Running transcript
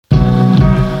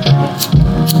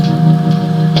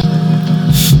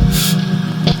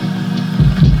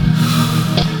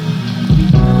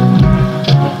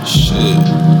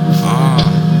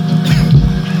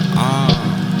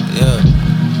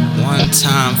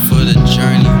for the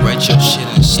journey, write your shit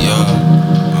in stone.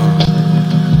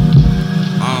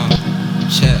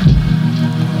 Check.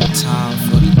 Time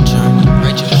for the journey,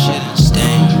 write your shit in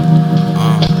stone.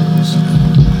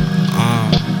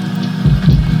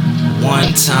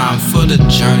 One time for the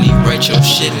journey, write your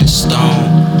shit in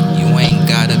stone. You ain't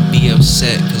gotta be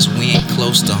upset, cause we ain't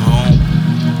close to home.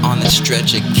 On the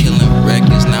stretcher, killing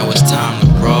records, now it's time to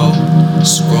roll.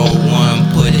 Scroll one,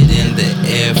 put it in the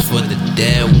air for the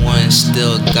dead ones.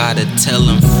 Still gotta tell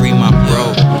them free my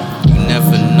bro. You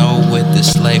never know with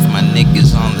this life, my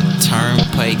niggas on the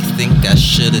turnpike. Think I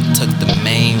should've took the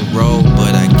main road,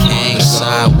 but I can't.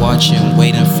 Side watching,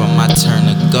 waiting for my turn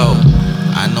to go.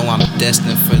 I know I'm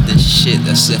destined for this shit,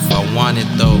 that's if I want it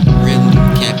though. Really,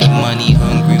 can't be money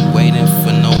hungry, waiting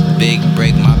for no big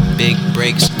break. My big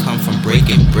breaks come from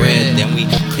breaking bread, then we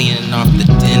cleaning off the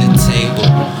dinner table.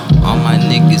 All my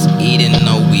niggas eating,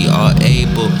 know we all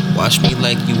able. Watch me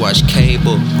like you watch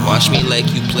cable, watch me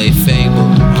like you play Fable.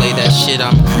 Play that shit,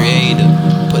 I'm creative,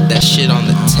 put that shit on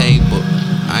the table.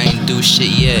 I ain't do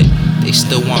shit yet, they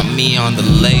still want me on the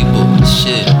label.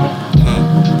 Shit,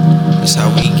 that's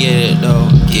how we get it though.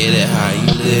 Get it how you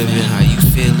living, how you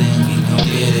feeling. We gon'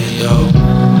 get it, yo.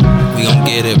 We gon'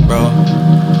 get it, bro.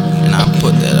 And I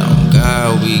put that on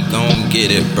God, we gon'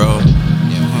 get it, bro.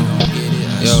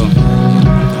 Yo.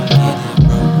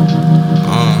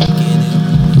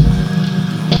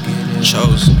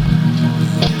 Chozn.